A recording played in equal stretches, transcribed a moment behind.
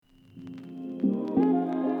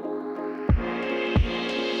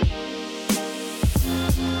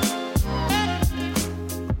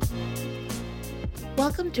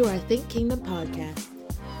Welcome to our Think Kingdom podcast.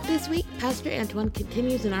 This week, Pastor Antoine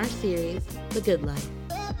continues in our series, The Good Life.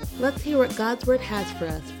 Let's hear what God's Word has for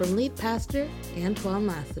us from lead pastor Antoine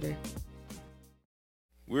Lassiter.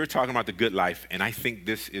 We're talking about the good life, and I think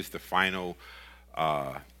this is the final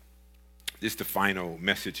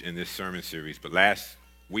message in this sermon series. But last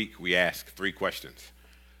week, we asked 3 questions.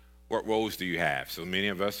 What roles do you have? So many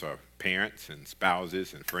of us are parents and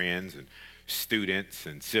spouses and friends and students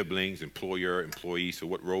and siblings, employer, employee. So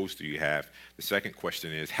what roles do you have? The second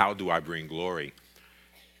question is, how do I bring glory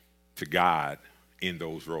to God in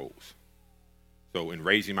those roles? So in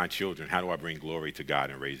raising my children, how do I bring glory to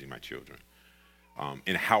God in raising my children?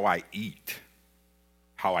 In how I eat,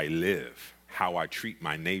 how I live, how I treat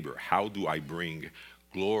my neighbor, how do I bring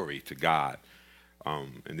glory to God?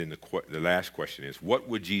 And then the last question is, what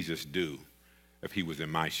would Jesus do if he was in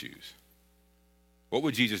my shoes? What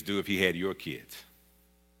would Jesus do if he had your kids?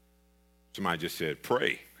 Somebody just said,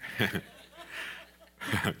 pray.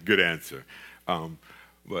 Good answer. And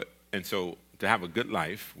so to have a good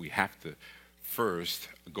life, we have to first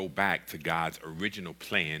go back to God's original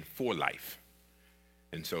plan for life.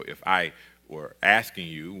 And so if I were asking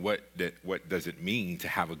you what does it mean to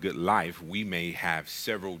have a good life, we may have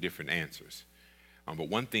several different answers. But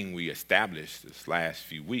one thing we established this last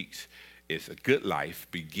few weeks is a good life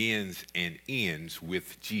begins and ends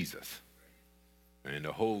with Jesus. And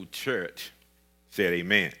the whole church said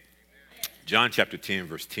amen. John chapter 10,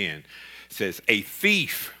 verse 10 says, a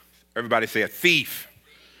thief, everybody say a thief.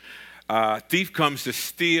 Thief comes to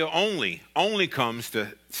steal only comes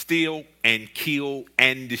to steal and kill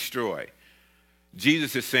and destroy.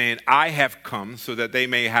 Jesus is saying, I have come so that they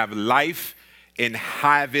may have life and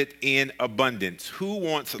have it in abundance. Who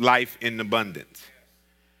wants life in abundance?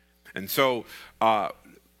 And so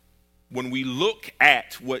when we look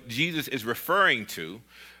at what Jesus is referring to,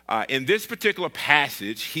 in this particular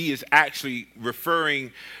passage, he is actually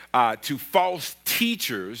referring to false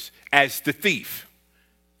teachers as the thief.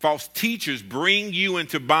 False teachers bring you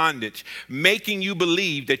into bondage, making you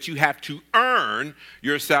believe that you have to earn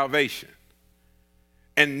your salvation.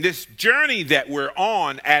 And this journey that we're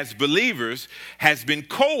on as believers has been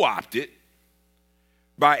co-opted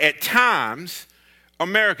by, at times,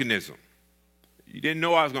 Americanism. You didn't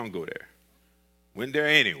know I was going to go there. Went there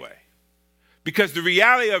anyway. Because the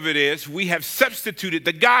reality of it is we have substituted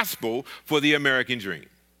the gospel for the American dream.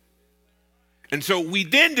 And so we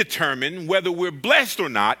then determine whether we're blessed or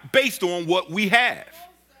not based on what we have.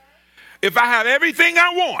 If I have everything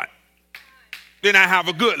I want, then I have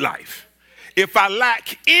a good life. If I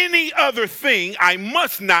lack any other thing, I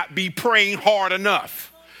must not be praying hard enough.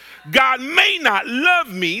 God may not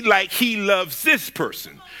love me like he loves this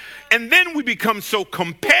person. And then we become so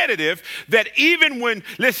competitive that even when,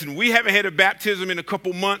 listen, we haven't had a baptism in a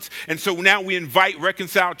couple months, and so now we invite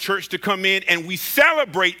Reconciled Church to come in and we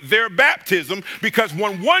celebrate their baptism, because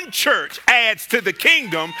when one church adds to the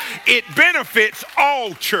kingdom, it benefits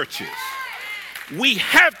all churches. We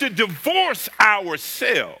have to divorce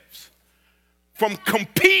ourselves from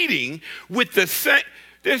competing with the same.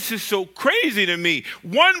 This is so crazy to me.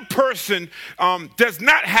 One person does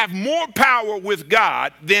not have more power with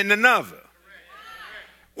God than another.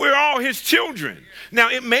 We're all his children.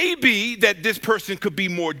 Now, it may be that this person could be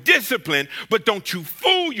more disciplined, but don't you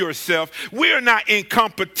fool yourself. We're not in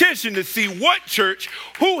competition to see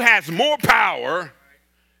who has more power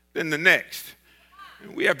than the next.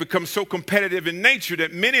 We have become so competitive in nature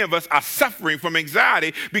that many of us are suffering from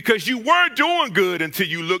anxiety because you were doing good until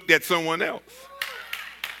you looked at someone else.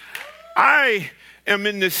 I am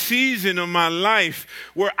in the season of my life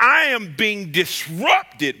where I am being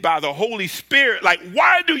disrupted by the Holy Spirit. Like,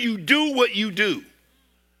 why do you do what you do?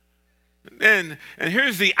 And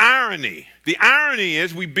here's the irony. The irony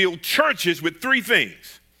is we build churches with 3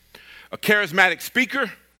 things: a charismatic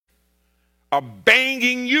speaker, a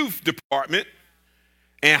banging youth department,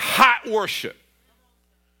 and hot worship.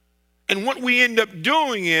 And what we end up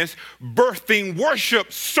doing is birthing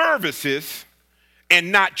worship services and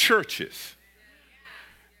not churches.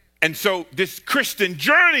 And so this Christian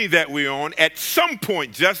journey that we're on, at some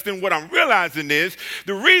point, Justin, what I'm realizing is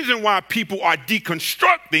the reason why people are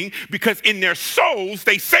deconstructing, because in their souls,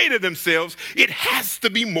 they say to themselves, it has to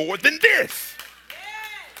be more than this.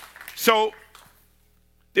 So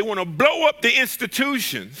they want to blow up the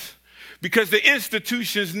institutions because the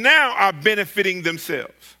institutions now are benefiting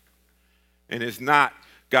themselves. And it's not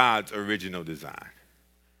God's original design.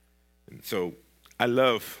 And so I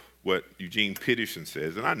love what Eugene Peterson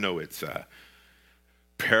says, and I know it's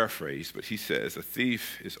paraphrased, but he says, a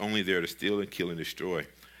thief is only there to steal and kill and destroy.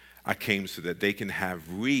 I came so that they can have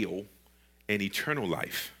real and eternal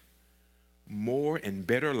life, more and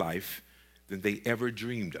better life than they ever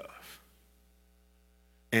dreamed of.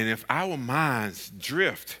 And if our minds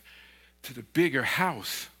drift to the bigger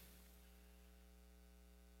house,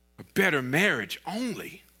 a better marriage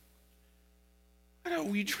only, what are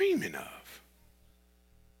we dreaming of?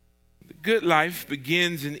 The good life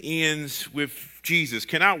begins and ends with Jesus.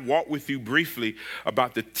 Can I walk with you briefly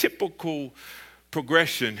about the typical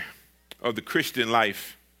progression of the Christian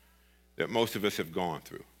life that most of us have gone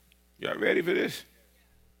through? Y'all ready for this?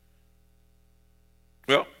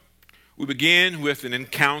 Well, we begin with an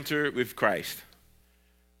encounter with Christ.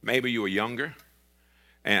 Maybe you were younger.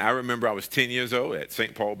 And I remember I was 10 years old at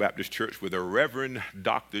St. Paul Baptist Church where the Reverend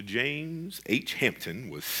Dr. James H.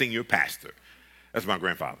 Hampton was senior pastor. That's my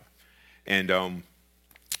grandfather. And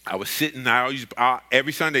I was sitting,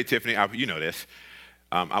 every Sunday, Tiffany, you know this,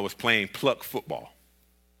 I was playing pluck football.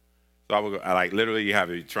 So I like literally you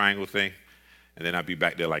have a triangle thing, and then I'd be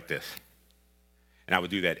back there like this. And I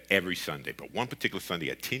would do that every Sunday. But one particular Sunday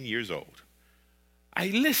at 10 years old, I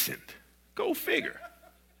listened. Go figure.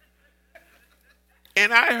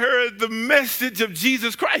 And I heard the message of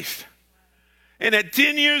Jesus Christ. And at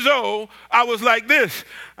 10 years old, I was like this.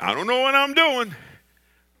 I don't know what I'm doing,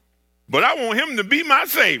 but I want him to be my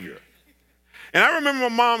Savior. And I remember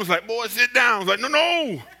my mom was like, boy, sit down. I was like,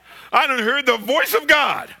 no. I done heard the voice of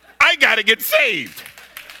God. I got to get saved.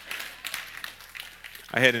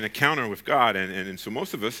 I had an encounter with God, and so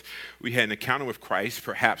most of us, we had an encounter with Christ,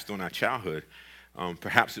 perhaps during our childhood.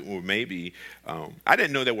 Perhaps it were maybe, I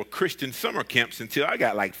didn't know there were Christian summer camps until I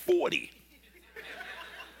got like 40.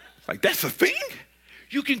 It's like, that's a thing?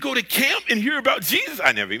 You can go to camp and hear about Jesus?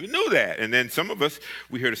 I never even knew that. And then some of us,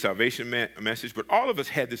 we heard a salvation message, but all of us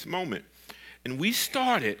had this moment. And we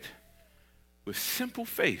started with simple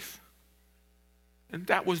faith. And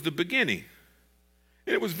that was the beginning.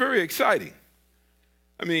 And it was very exciting.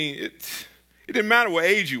 I mean, it didn't matter what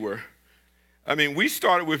age you were. I mean, we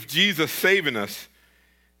started with Jesus saving us,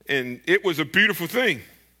 and it was a beautiful thing.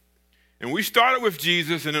 And we started with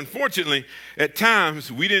Jesus, and unfortunately, at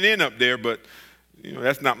times, we didn't end up there, but,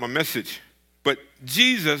 that's not my message. But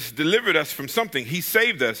Jesus delivered us from something. He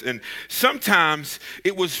saved us, and sometimes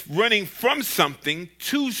it was running from something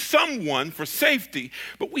to someone for safety,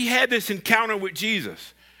 but we had this encounter with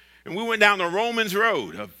Jesus. And we went down the Romans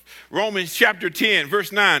road of Romans chapter 10,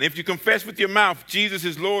 verse 9. If you confess with your mouth Jesus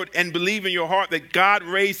is Lord and believe in your heart that God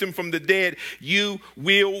raised him from the dead, you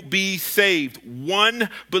will be saved. One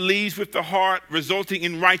believes with the heart, resulting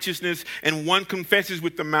in righteousness, and one confesses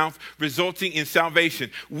with the mouth, resulting in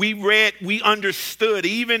salvation. We understood,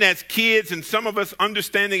 even as kids, and some of us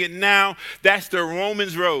understanding it now, that's the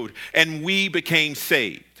Romans road, and we became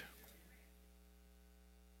saved.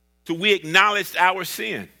 So we acknowledged our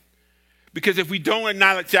sin. Because if we don't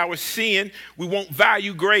acknowledge our sin, we won't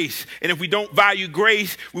value grace. And if we don't value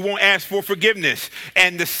grace, we won't ask for forgiveness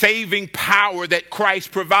and the saving power that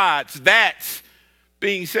Christ provides. That's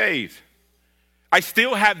being saved. I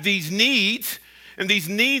still have these needs, and these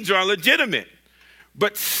needs are legitimate.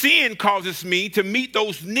 But sin causes me to meet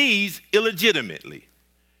those needs illegitimately.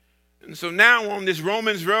 And so now we're on this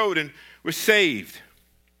Romans road, and we're saved.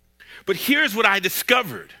 But here's what I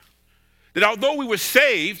discovered. That although we were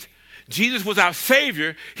saved, Jesus was our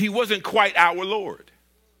Savior, he wasn't quite our Lord.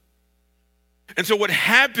 And so what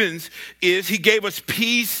happens is he gave us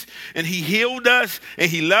peace, and he healed us,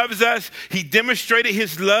 and he loves us. He demonstrated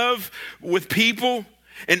his love with people.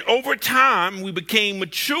 And over time, we became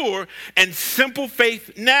mature, and simple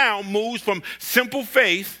faith now moves from simple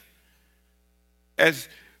faith as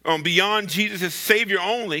beyond Jesus as Savior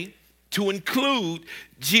only to include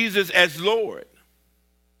Jesus as Lord.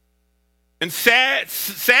 And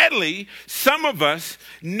sadly, some of us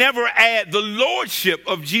never add the lordship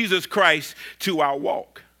of Jesus Christ to our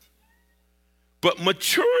walk. But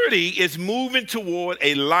maturity is moving toward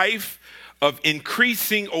a life of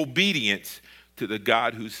increasing obedience to the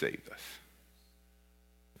God who saved us.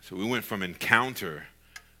 So we went from encounter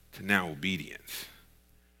to now obedience.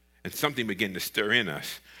 And something began to stir in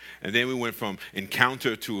us. And then we went from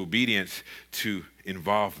encounter to obedience to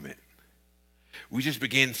involvement. We just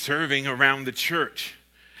began serving around the church.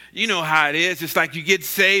 You know how it is. It's like you get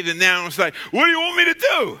saved, and now it's like, what do you want me to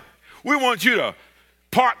do? We want you to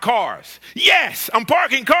park cars. Yes, I'm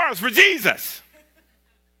parking cars for Jesus.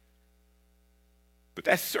 But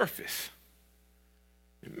that's surface.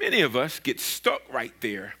 And many of us get stuck right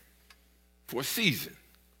there for a season.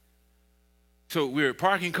 So we're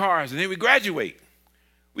parking cars, and then we graduate.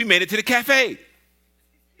 We made it to the cafe.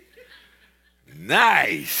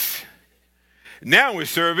 Nice. Now we're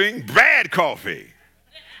serving bad coffee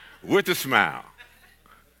with a smile.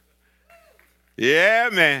 Yeah,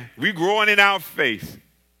 man. We growing in our faith.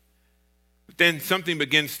 But then something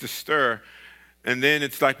begins to stir. And then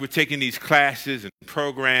it's like we're taking these classes and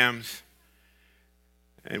programs.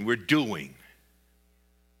 And we're doing.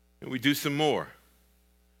 And we do some more.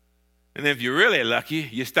 And then if you're really lucky,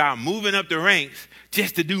 you start moving up the ranks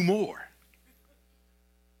just to do more.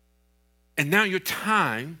 And now your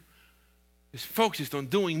time is focused on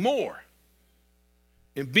doing more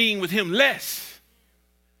and being with him less.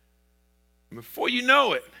 And before you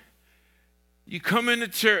know it, you come into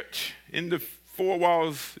church in the four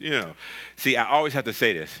walls, See, I always have to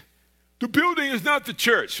say this. The building is not the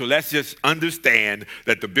church. So let's just understand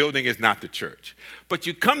that the building is not the church. But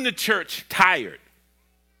you come to church tired,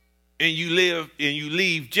 and you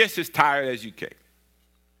leave just as tired as you came.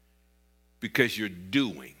 Because you're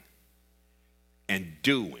doing and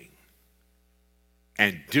doing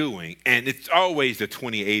and doing. And it's always the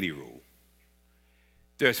 20-80 rule.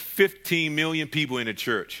 There's 15 million people in the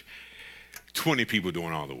church, 20 people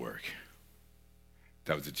doing all the work.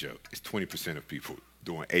 That was a joke. It's 20% of people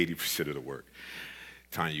doing 80% of the work.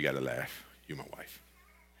 Tanya, you got to laugh. You're my wife.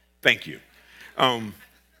 Thank you.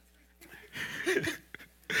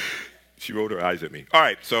 She rolled her eyes at me. All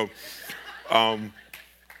right, so,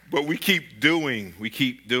 but we keep doing.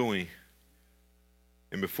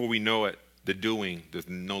 And before we know it, the doing does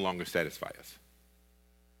no longer satisfy us.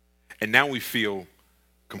 And now we feel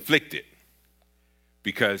conflicted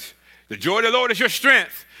because the joy of the Lord is your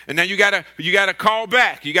strength. And now you gotta call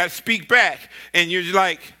back. You gotta speak back. And you're just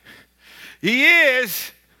like, he is,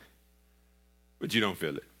 but you don't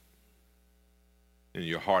feel it. And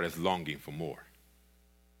your heart is longing for more.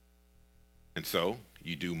 And so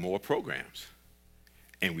you do more programs.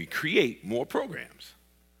 And we create more programs.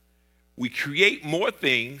 We create more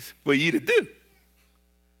things for you to do.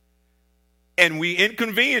 And we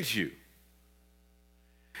inconvenience you.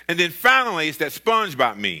 And then finally, it's that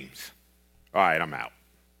SpongeBob memes. All right, I'm out.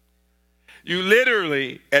 You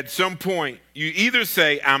literally, at some point, you either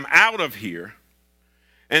say, I'm out of here,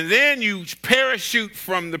 and then you parachute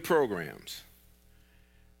from the programs.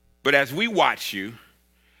 But as we watch you,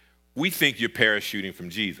 we think you're parachuting from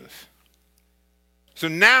Jesus. So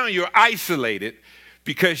now you're isolated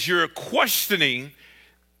because you're questioning,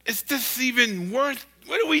 is this even worth,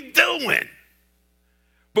 what are we doing?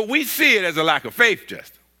 But we see it as a lack of faith,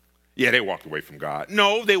 Justin. Yeah, they walked away from God.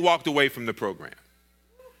 No, they walked away from the program.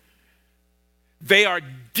 They are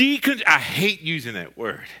I hate using that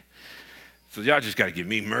word. So y'all just got to give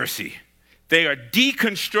me mercy. They are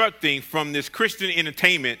deconstructing from this Christian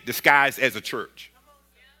entertainment disguised as a church.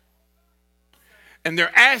 And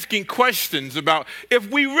they're asking questions about if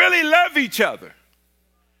we really love each other,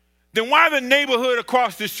 then why the neighborhood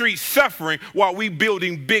across the street suffering while we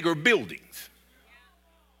building bigger buildings?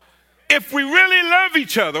 If we really love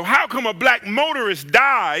each other, how come a black motorist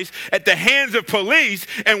dies at the hands of police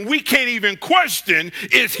and we can't even question,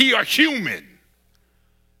 is he a human?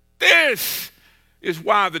 This is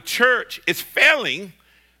why the church is failing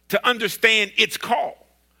to understand its call.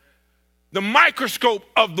 The microscope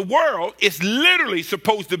of the world is literally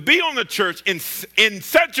supposed to be on the church in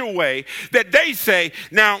such a way that they say,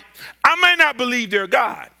 now, I may not believe they're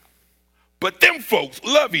God, but them folks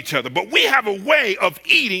love each other. But we have a way of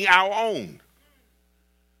eating our own.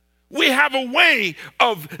 We have a way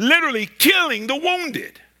of literally killing the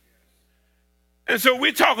wounded. And so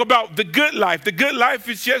we talk about the good life. The good life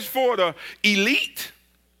is just for the elite,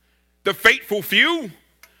 the faithful few.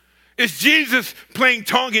 Is Jesus playing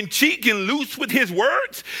tongue-in-cheek and loose with his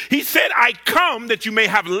words? He said, I come that you may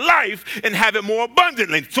have life and have it more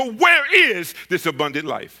abundantly. So where is this abundant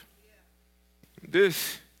life?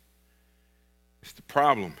 This is the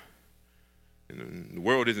problem. And the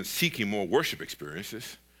world isn't seeking more worship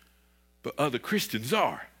experiences, but other Christians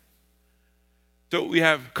are. So we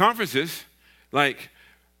have conferences like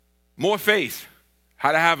More Faith,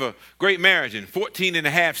 How to Have a Great Marriage in 14 and a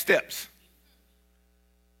half steps.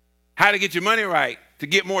 How to get your money right to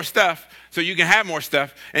get more stuff so you can have more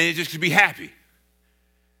stuff and you just be happy.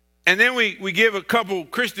 And then we give a couple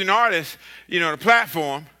Christian artists, the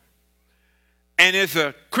platform, and it's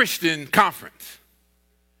a Christian conference.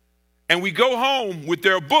 And we go home with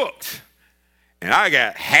their books, and I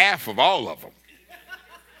got half of all of them.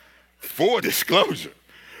 Full disclosure.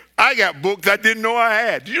 I got books I didn't know I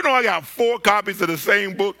had. Did you know I got 4 copies of the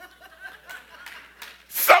same book?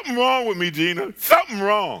 Something wrong with me, Gina. Something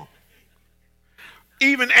wrong.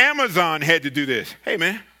 Even Amazon had to do this. Hey,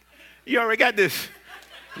 man, you already got this.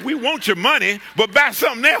 We want your money, but buy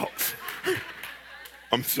something else.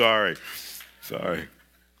 I'm sorry.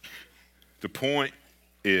 The point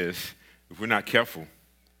is, if we're not careful,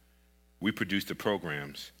 we produce the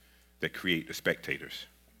programs that create the spectators.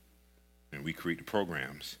 And we create the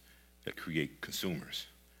programs that create consumers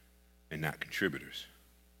and not contributors.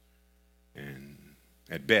 And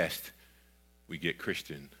at best, we get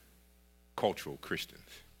cultural Christians.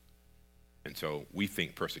 And so we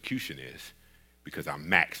think persecution is because I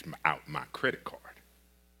maxed out my credit card.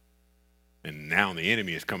 And now the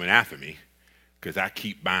enemy is coming after me because I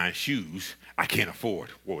keep buying shoes I can't afford.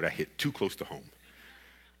 Whoa, that hit too close to home.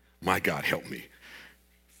 My God, help me.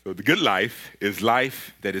 So the good life is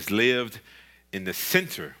life that is lived in the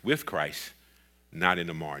center with Christ, not in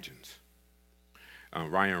the margins.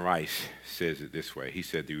 Ryan Rice says it this way. He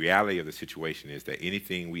said, the reality of the situation is that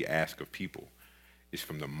anything we ask of people is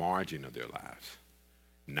from the margin of their lives,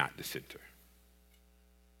 not the center.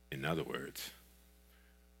 In other words,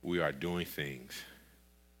 we are doing things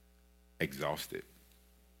exhausted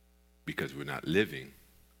because we're not living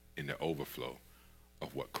in the overflow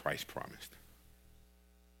of what Christ promised.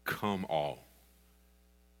 Come all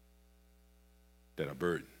that are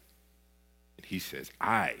burdened. And he says,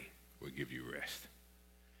 I will give you rest.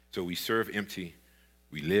 So we serve empty,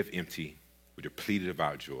 we live empty, we're depleted of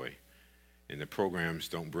our joy, and the programs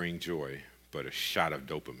don't bring joy, but a shot of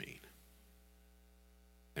dopamine,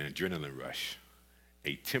 an adrenaline rush,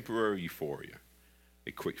 a temporary euphoria,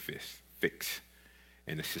 a quick fix.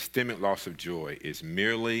 And the systemic loss of joy is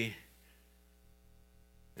merely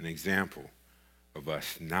an example of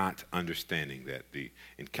us not understanding that the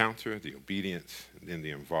encounter, the obedience, and then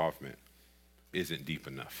the involvement isn't deep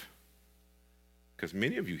enough. Because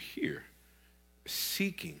many of you here are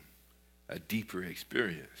seeking a deeper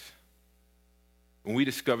experience. When we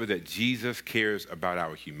discover that Jesus cares about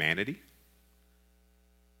our humanity,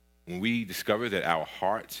 when we discover that our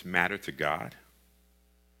hearts matter to God,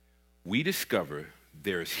 we discover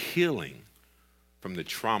there's healing from the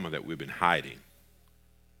trauma that we've been hiding.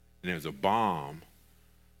 And there's a balm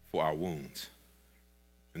for our wounds.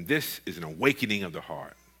 And this is an awakening of the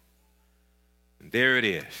heart. And there it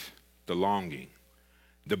is, the longing,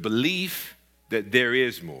 the belief that there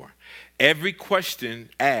is more. Every question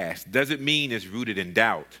asked doesn't mean it's rooted in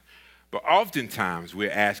doubt, but oftentimes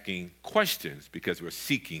we're asking questions because we're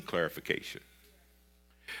seeking clarification.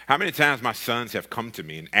 How many times my sons have come to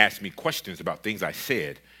me and asked me questions about things I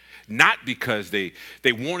said, not because they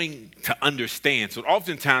wanting to understand. So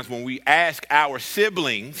oftentimes when we ask our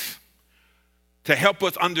siblings to help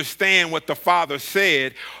us understand what the Father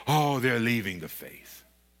said, oh, they're leaving the faith.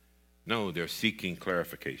 No, they're seeking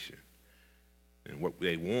clarification. And what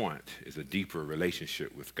they want is a deeper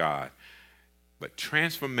relationship with God. But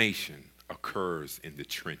transformation occurs in the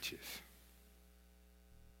trenches.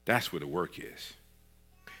 That's where the work is.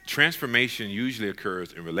 Transformation usually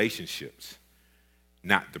occurs in relationships,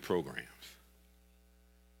 not the programs.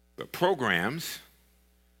 But programs,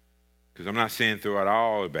 because I'm not saying throw out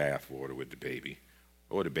all the bathwater with the baby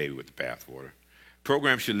or the baby with the bathwater.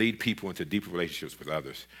 Programs should lead people into deeper relationships with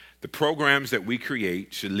others. The programs that we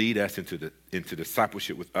create should lead us into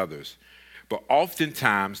discipleship with others. But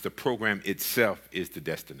oftentimes, the program itself is the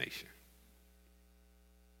destination.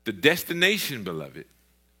 The destination, beloved,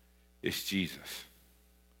 is Jesus,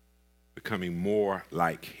 becoming more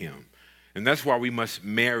like him. And that's why we must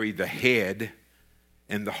marry the head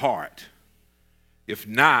and the heart. If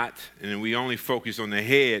not, and we only focus on the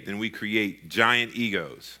head, then we create giant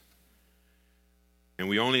egos. And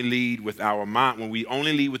we only lead with our mind. When we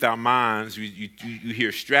only lead with our minds, you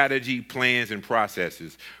hear strategy, plans, and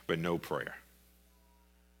processes, but no prayer.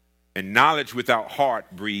 And knowledge without heart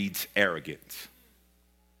breeds arrogance.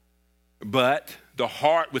 But the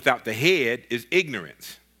heart without the head is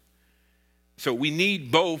ignorance. So we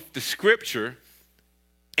need both the scripture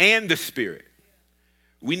and the spirit.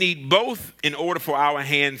 We need both in order for our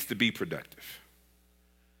hands to be productive.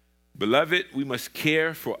 Beloved, we must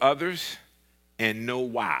care for others and know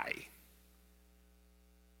why.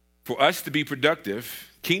 For us to be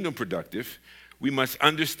productive, kingdom productive, we must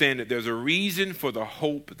understand that there's a reason for the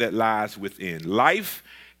hope that lies within. Life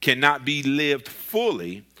cannot be lived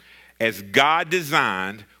fully as God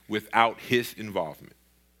designed without his involvement.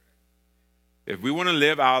 If we want to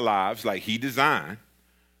live our lives like he designed,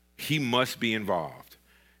 he must be involved.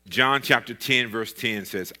 John chapter 10, verse 10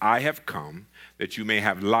 says, I have come that you may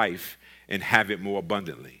have life and have it more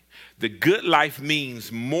abundantly. The good life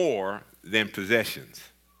means more than possessions.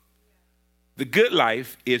 The good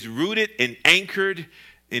life is rooted and anchored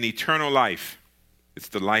in eternal life. It's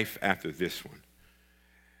the life after this one.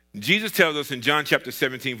 Jesus tells us in John chapter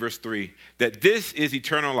 17, verse 3, that this is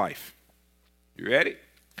eternal life. You ready?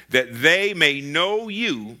 That they may know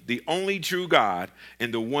you, the only true God,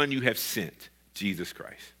 and the one you have sent, Jesus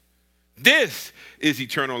Christ. This is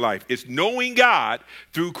eternal life. It's knowing God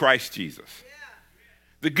through Christ Jesus.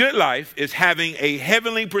 The good life is having a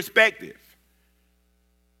heavenly perspective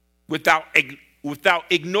without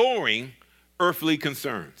ignoring earthly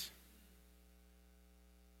concerns.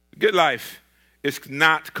 The good life is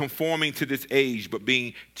not conforming to this age, but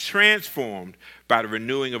being transformed by the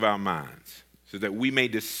renewing of our minds, so that we may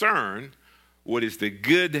discern what is the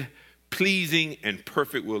good, pleasing, and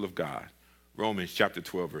perfect will of God. Romans chapter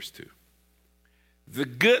 12, verse 2. The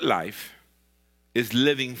good life is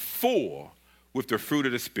living full with the fruit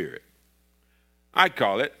of the Spirit. I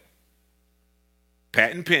call it,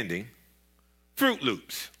 patent pending, Fruit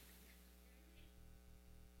Loops.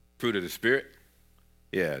 Fruit of the Spirit?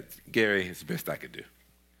 Yeah, Gary, it's the best I could do.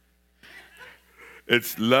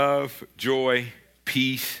 It's love, joy,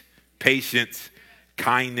 peace, patience,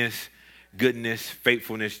 kindness, goodness,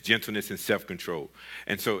 faithfulness, gentleness, and self-control.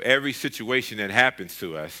 And so every situation that happens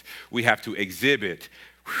to us, we have to exhibit,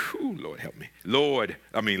 Lord help me,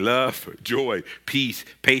 love, joy, peace,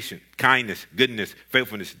 patience, kindness, goodness,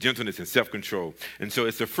 faithfulness, gentleness, and self-control. And so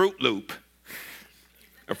it's a fruit loop.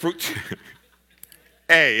 A fruit.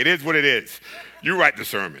 Hey, it is what it is. You write the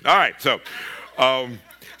sermon. All right, so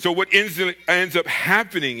what ends up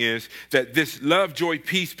happening is that this love, joy,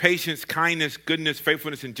 peace, patience, kindness, goodness,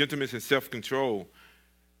 faithfulness, and gentleness, and self-control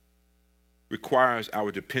requires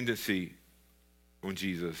our dependency on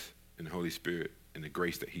Jesus and the Holy Spirit and the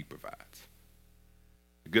grace that he provides.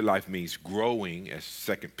 The good life means growing, as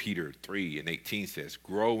 2 Peter 3:18 says,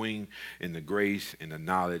 growing in the grace and the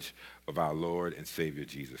knowledge of our Lord and Savior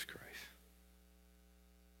Jesus Christ.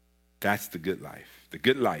 That's the good life. The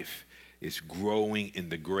good life is growing in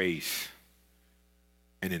the grace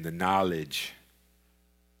and in the knowledge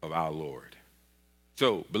of our Lord.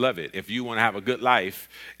 So, beloved, if you want to have a good life,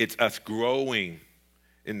 it's us growing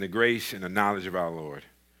in the grace and the knowledge of our Lord.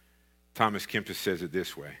 Thomas Kempis says it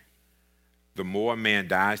this way: the more a man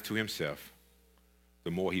dies to himself,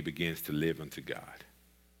 the more he begins to live unto God.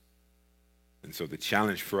 And so the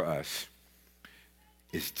challenge for us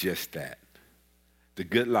is just that. The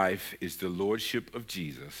good life is the lordship of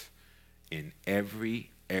Jesus in every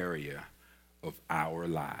area of our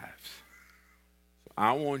lives. So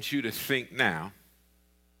I want you to think now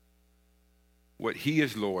what he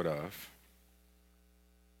is Lord of.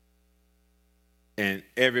 And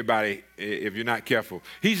everybody, if you're not careful,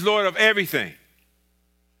 he's Lord of everything.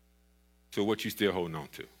 So what you still holding on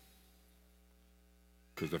to?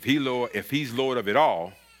 Because if he's Lord of it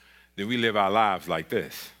all, then we live our lives like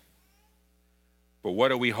this. But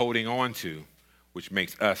what are we holding on to which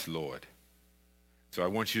makes us Lord? So I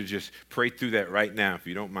want you to just pray through that right now, if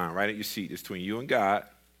you don't mind, right at your seat. It's between you and God.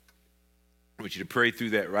 I want you to pray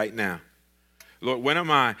through that right now. Lord, when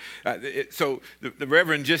am I? So the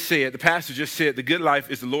Reverend just said, the pastor just said, the good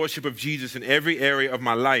life is the lordship of Jesus in every area of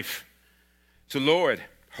my life. So Lord,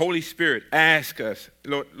 Holy Spirit, ask us,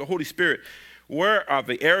 Lord, the Holy Spirit, where are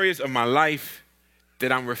the areas of my life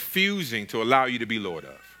that I'm refusing to allow you to be Lord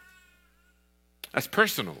of? That's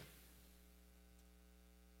personal.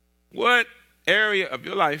 What area of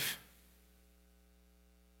your life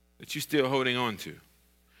that you're still holding on to?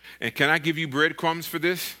 And can I give you breadcrumbs for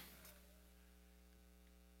this?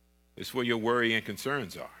 It's where your worry and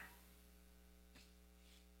concerns are.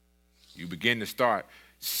 You begin to start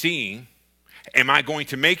seeing, am I going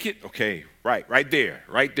to make it? Okay, right there.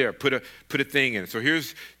 Put a thing in. So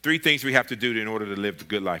here's 3 things we have to do in order to live the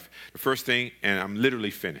good life. The first thing, and I'm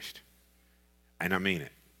literally finished, and I mean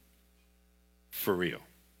it, for real.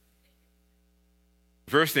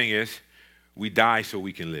 The first thing is, we die so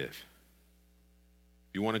we can live.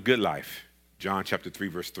 You want a good life? John chapter 3,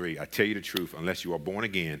 verse 3, I tell you the truth, unless you are born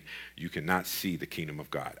again, you cannot see the kingdom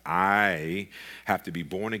of God. I have to be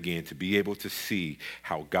born again to be able to see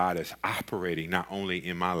how God is operating not only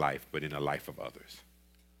in my life, but in the life of others.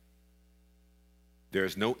 There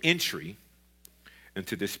is no entry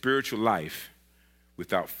into the spiritual life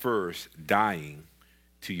without first dying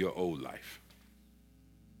to your old life.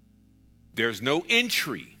 There's no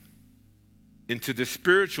entry into the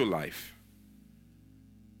spiritual life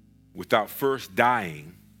without first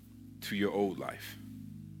dying to your old life.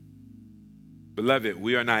 Beloved,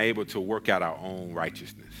 we are not able to work out our own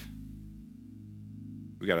righteousness.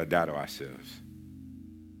 We got to die to ourselves.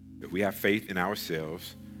 If we have faith in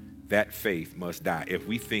ourselves, that faith must die. If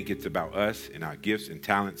we think it's about us and our gifts and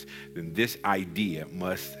talents, then this idea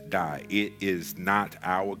must die. It is not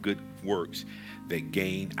our good works that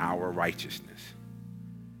gain our righteousness,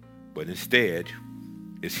 but instead,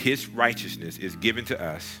 it's his righteousness is given to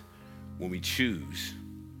us when we choose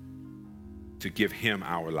to give him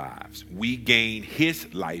our lives. We gain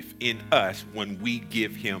his life in us when we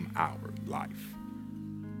give him our life.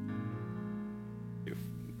 If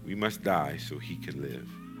we must die so he can live.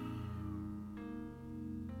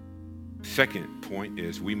 Second point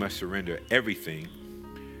is we must surrender everything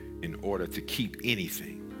in order to keep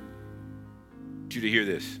anything. I want you to hear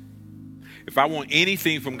this. If I want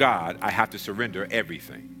anything from God, I have to surrender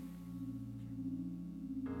everything.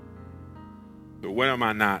 So what am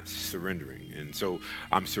I not surrendering? And so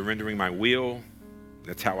I'm surrendering my will.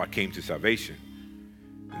 That's how I came to salvation.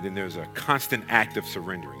 And then there's a constant act of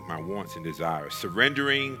surrendering my wants and desires.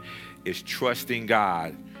 Surrendering is trusting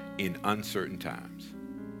God in uncertain times.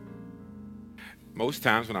 Most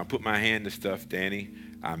times when I put my hand to stuff, Danny,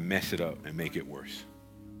 I mess it up and make it worse.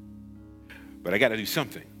 But I got to do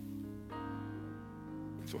something.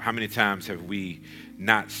 So how many times have we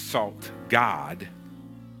not sought God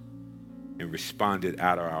and responded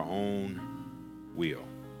out of our own will?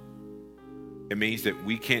 It means that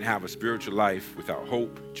we can't have a spiritual life without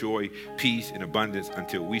hope, joy, peace, and abundance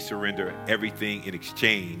until we surrender everything in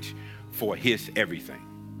exchange for his everything.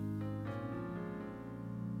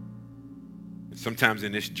 Sometimes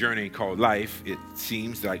in this journey called life, it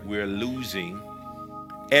seems like we're losing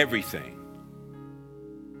everything.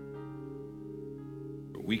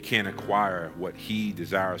 But we can't acquire what he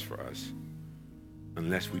desires for us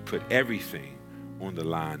unless we put everything on the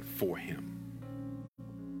line for him.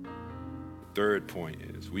 The third point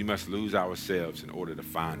is we must lose ourselves in order to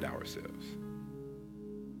find ourselves.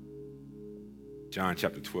 John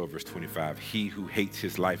chapter 12, verse 25, he who hates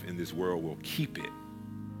his life in this world will keep it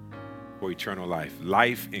for eternal life.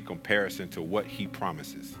 Life in comparison to what he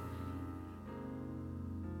promises.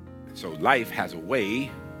 So life has a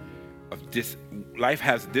way of this. Life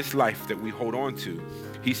has this life that we hold on to.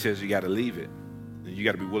 He says you got to leave it. And you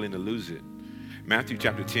got to be willing to lose it. Matthew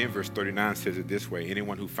chapter 10, verse 39 says it this way.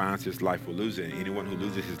 Anyone who finds his life will lose it. And anyone who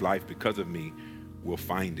loses his life because of me will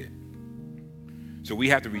find it. So we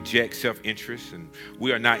have to reject self-interest, and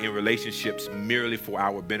we are not in relationships merely for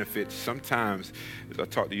our benefit. Sometimes, as I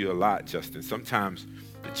talk to you a lot, Justin, sometimes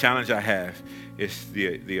the challenge I have is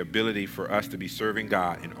the ability for us to be serving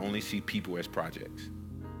God and only see people as projects.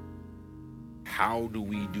 How do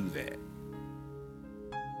we do that?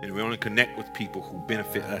 And we only connect with people who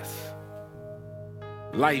benefit us.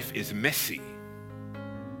 Life is messy.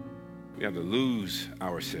 We have to lose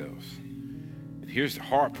ourselves. Here's the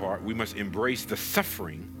hard part. We must embrace the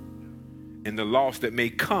suffering and the loss that may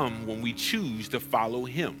come when we choose to follow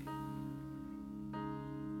him.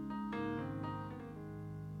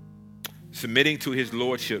 Submitting to his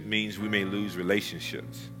lordship means we may lose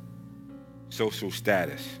relationships, social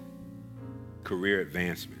status, career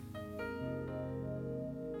advancement.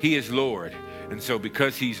 He is Lord, and so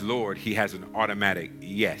because he's Lord, he has an automatic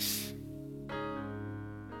yes.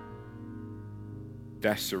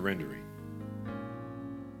 That's surrendering.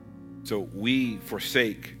 So we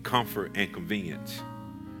forsake comfort and convenience.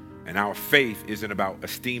 And our faith isn't about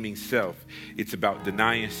esteeming self. It's about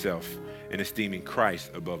denying self and esteeming Christ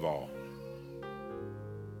above all.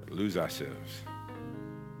 Lose ourselves.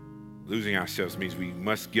 Losing ourselves means we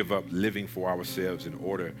must give up living for ourselves in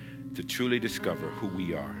order to truly discover who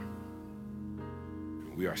we are.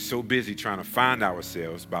 We are so busy trying to find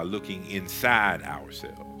ourselves by looking inside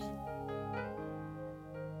ourselves.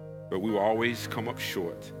 But we will always come up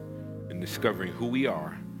short in discovering who we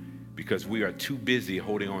are because we are too busy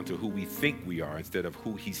holding on to who we think we are instead of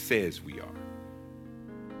who he says we are.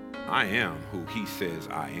 I am who he says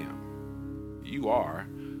I am. You are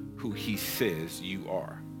who he says you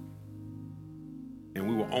are. And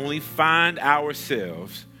we will only find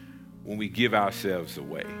ourselves when we give ourselves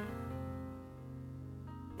away.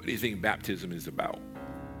 What do you think baptism is about?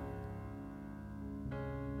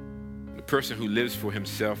 The person who lives for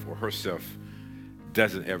himself or herself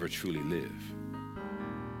doesn't ever truly live.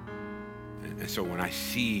 And so when I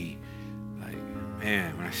see,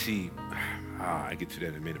 I get to that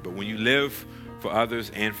in a minute, but when you live for others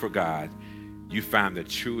and for God, you find the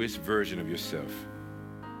truest version of yourself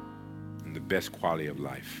and the best quality of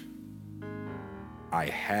life. I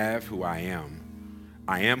have who I am.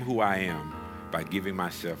 I am who I am by giving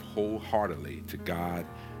myself wholeheartedly to God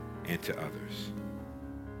and to others.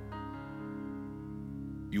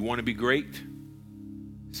 You want to be great?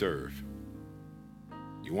 Serve.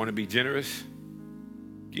 You want to be generous?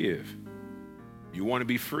 Give. You want to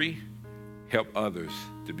be free? Help others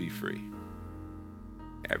to be free.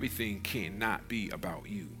 Everything cannot be about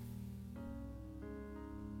you.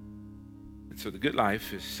 And so the good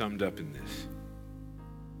life is summed up in this.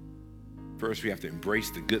 First, we have to embrace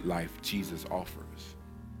the good life Jesus offers.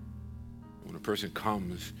 I want to a person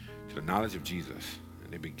comes to the knowledge of Jesus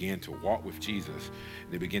and they begin to walk with Jesus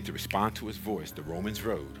and they begin to respond to his voice, the Romans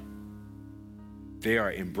road, they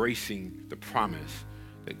are embracing the promise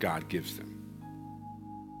that God gives them.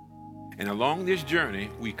 And along this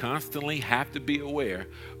journey, we constantly have to be aware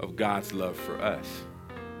of God's love for us.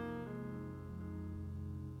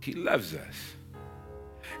 He loves us.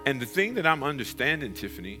 And the thing that I'm understanding,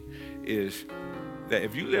 Tiffany, is that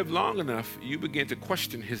if you live long enough, you begin to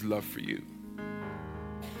question his love for you.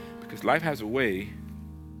 Because life has a way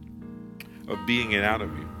of being it out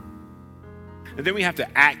of you. And then we have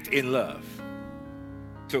to act in love.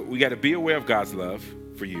 So we got to be aware of God's love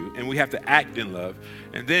for you, and we have to act in love.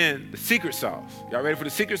 And then the secret sauce. Y'all ready for the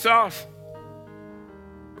secret sauce?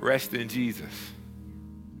 Rest in Jesus.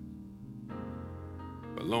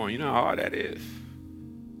 But Lauren, you know how hard that is.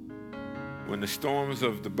 When the storms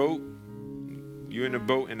of the boat, you're in the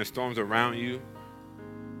boat and the storms around you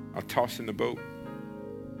are tossing the boat.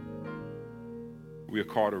 We are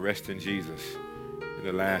called to rest in Jesus. And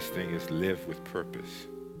the last thing is live with purpose.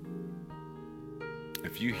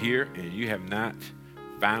 If you're here and you have not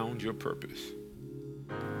found your purpose,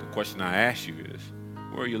 the question I ask you is,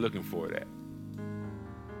 where are you looking for it at?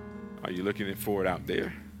 Are you looking for it out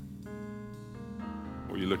there?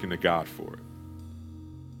 Or are you looking to God for it?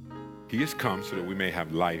 He has come so that we may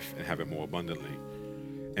have life and have it more abundantly.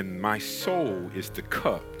 And my soul is the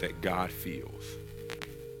cup that God fills.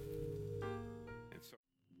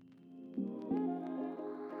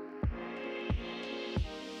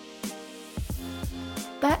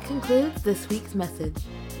 That concludes this week's message.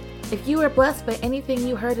 If you were blessed by anything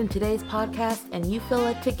you heard in today's podcast and you feel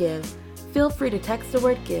led to give, feel free to text the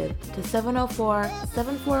word GIVE to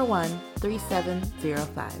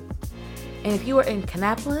 704-741-3705. And if you are in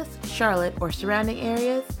Kannapolis, Charlotte, or surrounding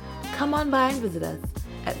areas, come on by and visit us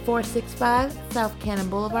at 465 South Cannon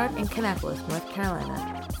Boulevard in Kannapolis, North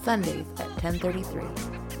Carolina, Sundays at 10:33.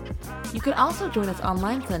 You can also join us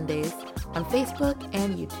online Sundays on Facebook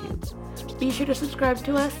and YouTube. Be sure to subscribe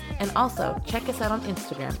to us and also check us out on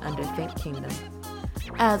Instagram under Think Kingdom.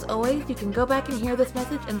 As always, you can go back and hear this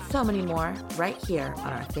message and so many more right here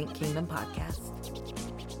on our Think Kingdom podcast.